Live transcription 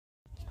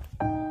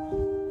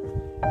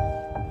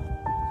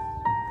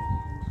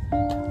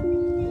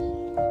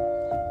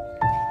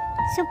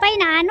Supay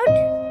na anod.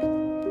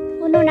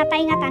 Uno na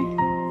tayo ngatan.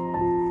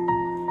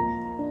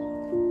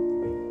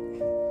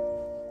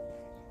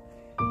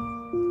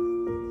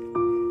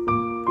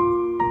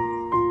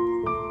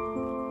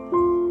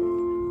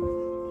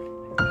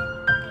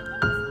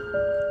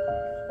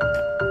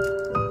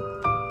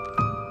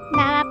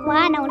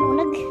 Nakakuha na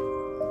ununag.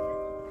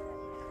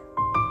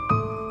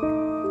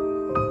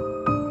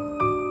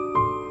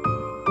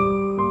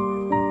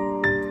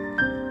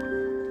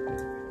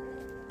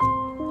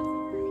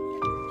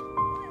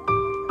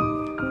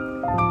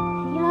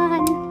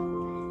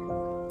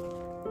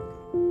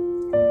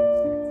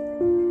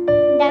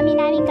 Dami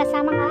namin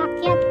kasamang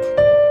aakyat.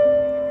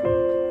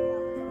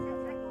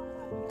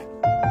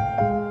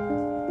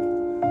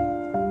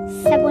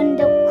 Sa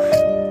bundok.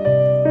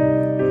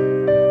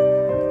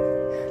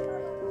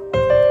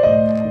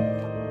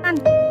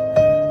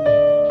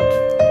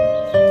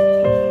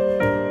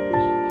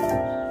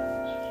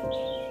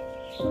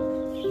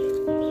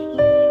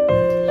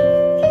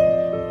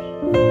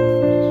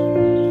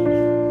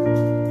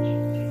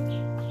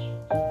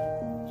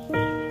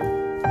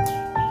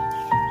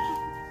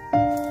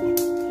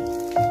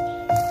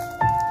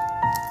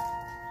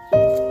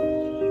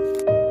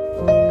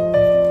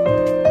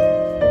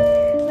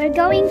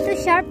 Going to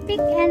Sharp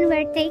Peak and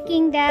we're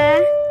taking the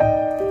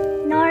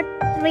North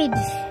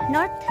Ridge.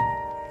 North?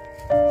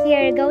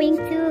 Here, going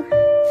to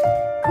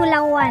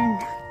Kulawan.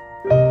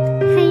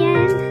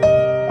 Ayan.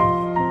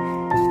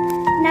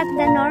 Not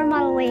the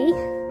normal way.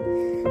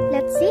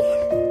 Let's see.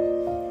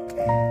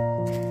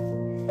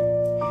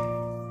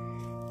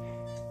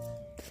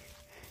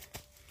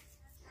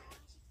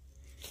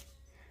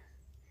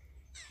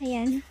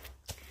 Ayan.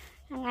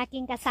 Ang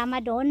aking kasama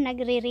doon,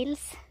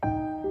 nagre-reels.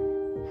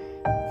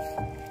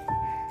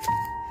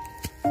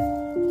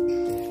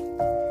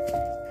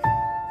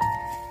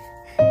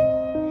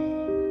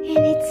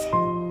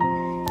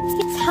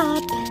 It's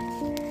hot.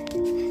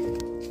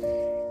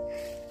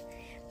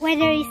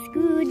 Weather is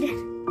good.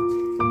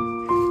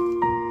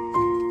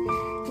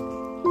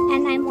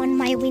 And I'm on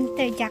my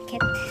winter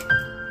jacket.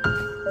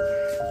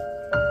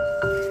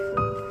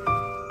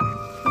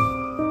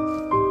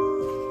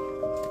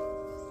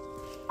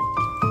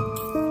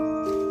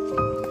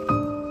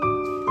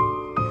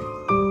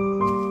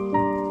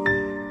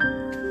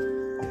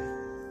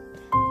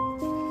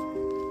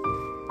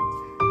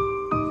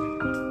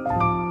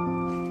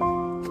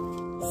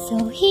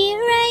 So here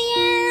I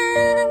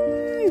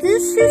am,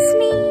 this is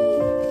me.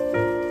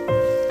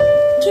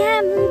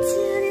 Come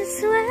to this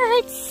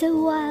world so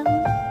wild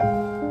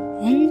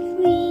and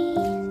free.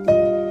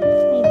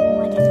 May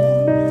bunga din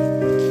yan.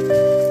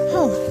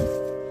 Oh,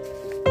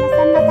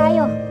 nasaan na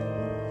tayo?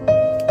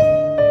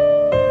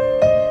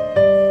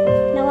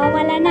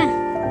 Nawawala na.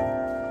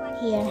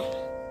 Here.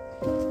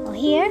 Oh,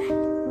 here.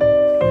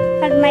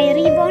 Pag may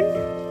ribbon,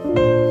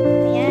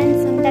 ayan,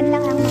 sundan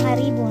lang ang mga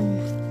ribbon.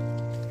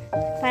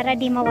 Para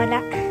di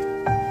mawala.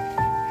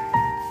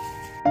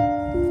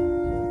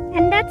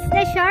 And that's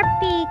the Sharp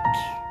Peak.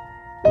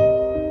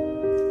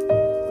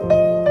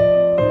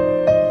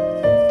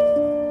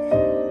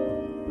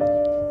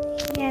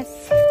 Yes,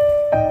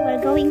 we're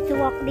going to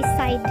walk this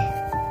side.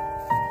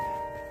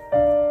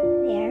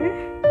 There.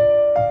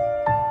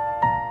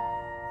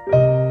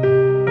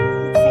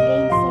 It's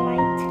against the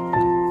light.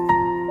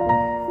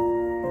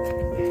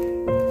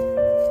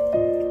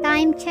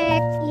 Time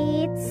check,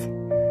 it's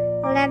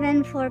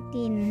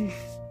 11:14.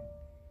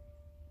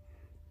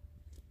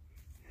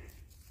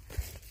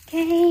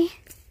 Okay.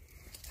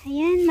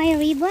 Ayan, my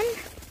ribbon.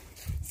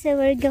 So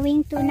we're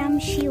going to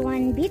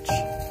Namshiwan Beach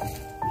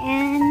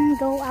and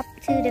go up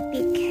to the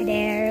peak.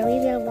 There,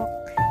 we will walk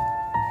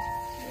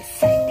this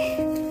side.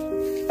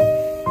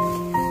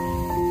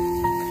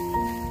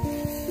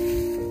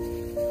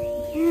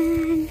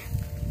 Ayan.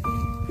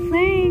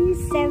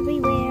 Ferns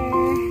everywhere.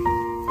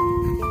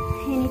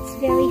 And it's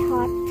very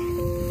hot.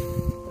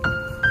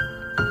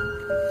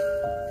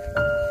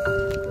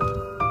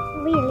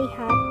 Really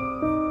hot.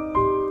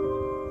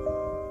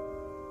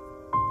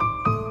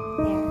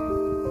 There.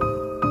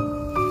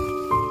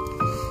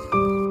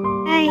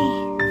 Ay.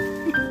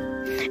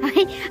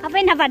 Ay,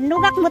 apay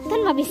nabanugak mo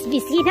dun,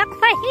 mabisbisinak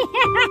pa.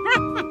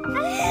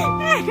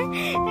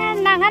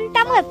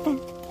 Nangantamot.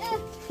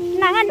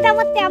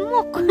 Nangantamot ti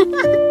amok.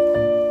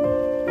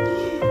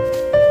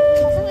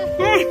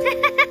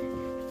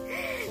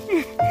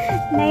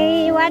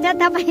 Naiwada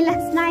tapay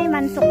last na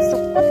man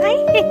suksukot ay.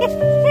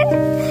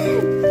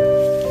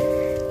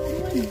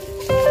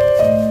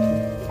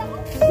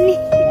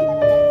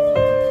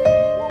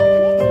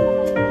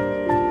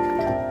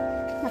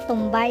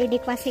 Natumbay di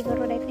pa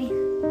siguro dito.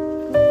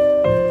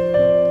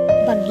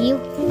 Bagyo.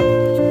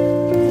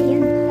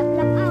 Ayun,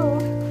 laplap aw.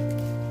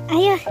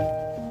 Ayun.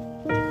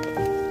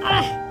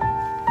 Ah.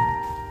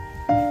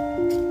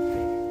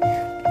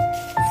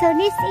 So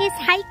this is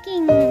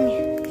hiking.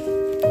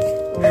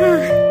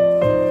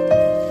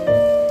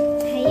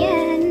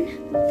 Ayan.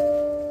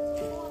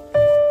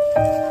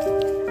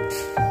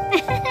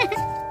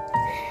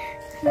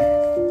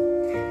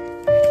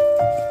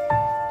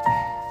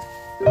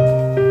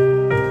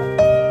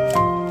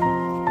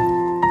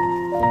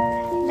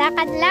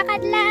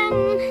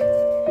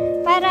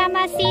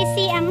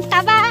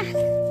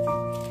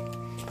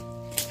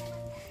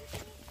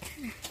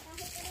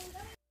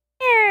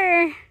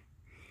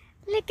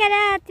 at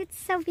that. It's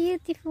so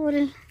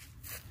beautiful.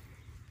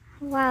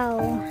 Wow.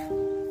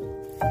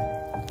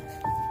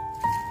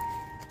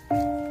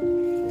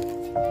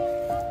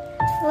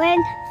 When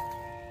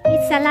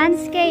it's a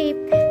landscape.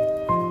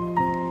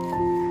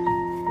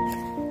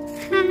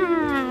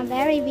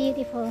 Very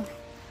beautiful.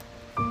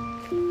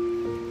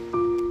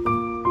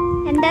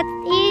 And that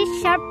is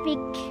Sharp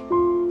Peak.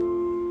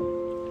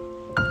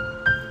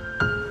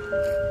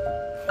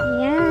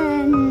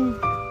 Ayan.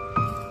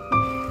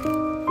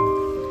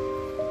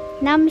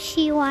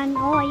 Namshiwan.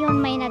 Oh,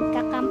 ayun, may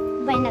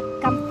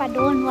nagkamp pa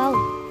doon. Wow.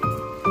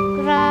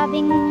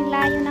 Grabing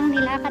layo ng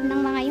nilakad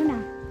ng mga yun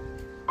ah.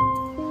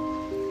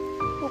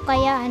 O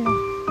kaya ano,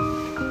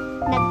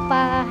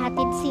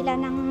 nagpahatid sila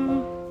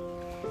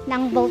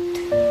ng boat.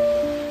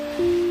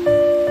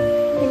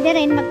 Pwede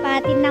rin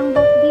magpahatid ng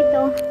boat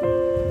dito.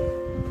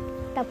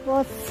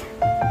 Tapos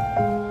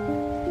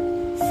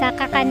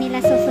saka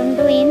kanila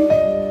susunduin.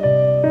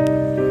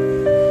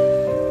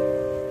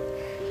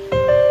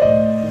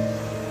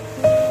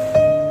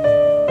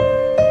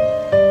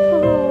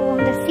 Oh,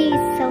 the sea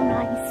is so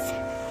nice.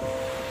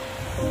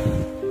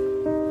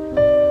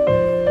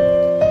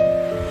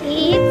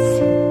 It's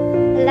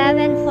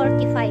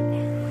 11:45.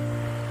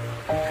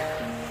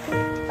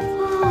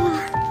 Oh,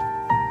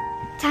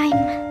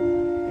 time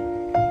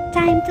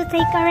to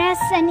take a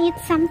rest and eat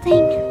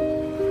something.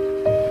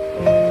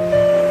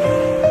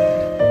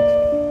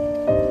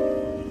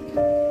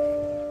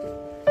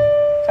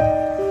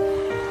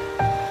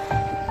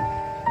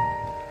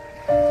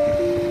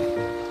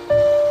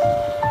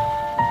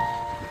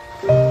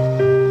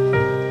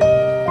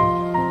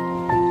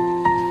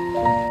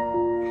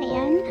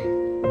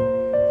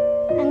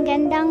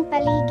 Gandang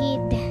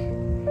paligid.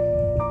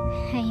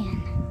 Ayan.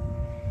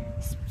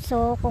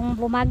 So, kung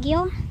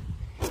bumagyo,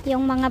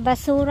 yung mga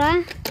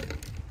basura,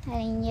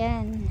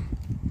 ayan.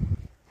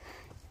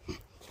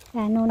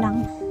 Ano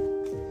nang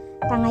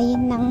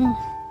tangayin ng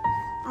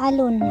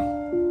alon.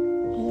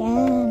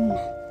 Ayan.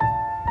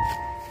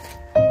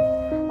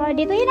 O,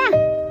 dito yun ah.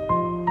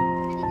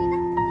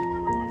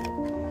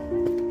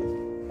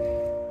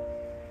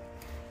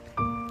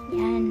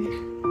 Ayan.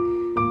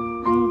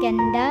 Ang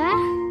ganda.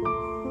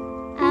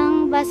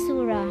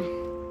 Basura.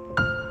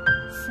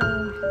 So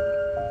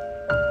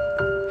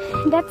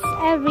that's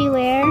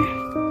everywhere.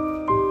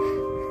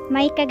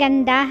 May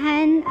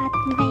kagandahan at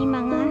may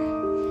mga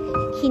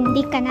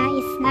hindi ka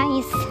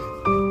nais-nais.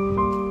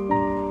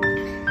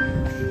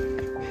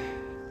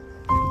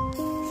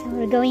 So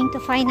we're going to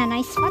find a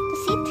nice spot to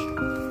sit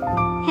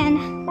and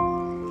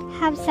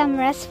have some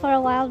rest for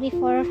a while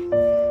before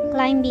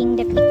climbing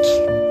the peak.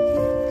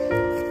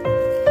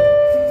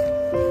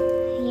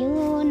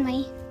 Ayun,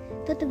 may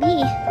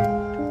tutubi.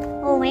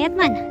 Oh, mayat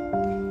man.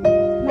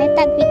 May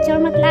tag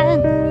picture matlaang.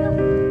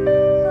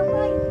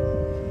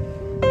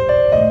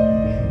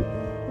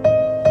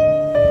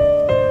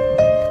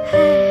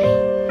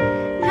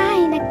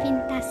 Ay,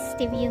 nagpintas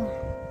the view.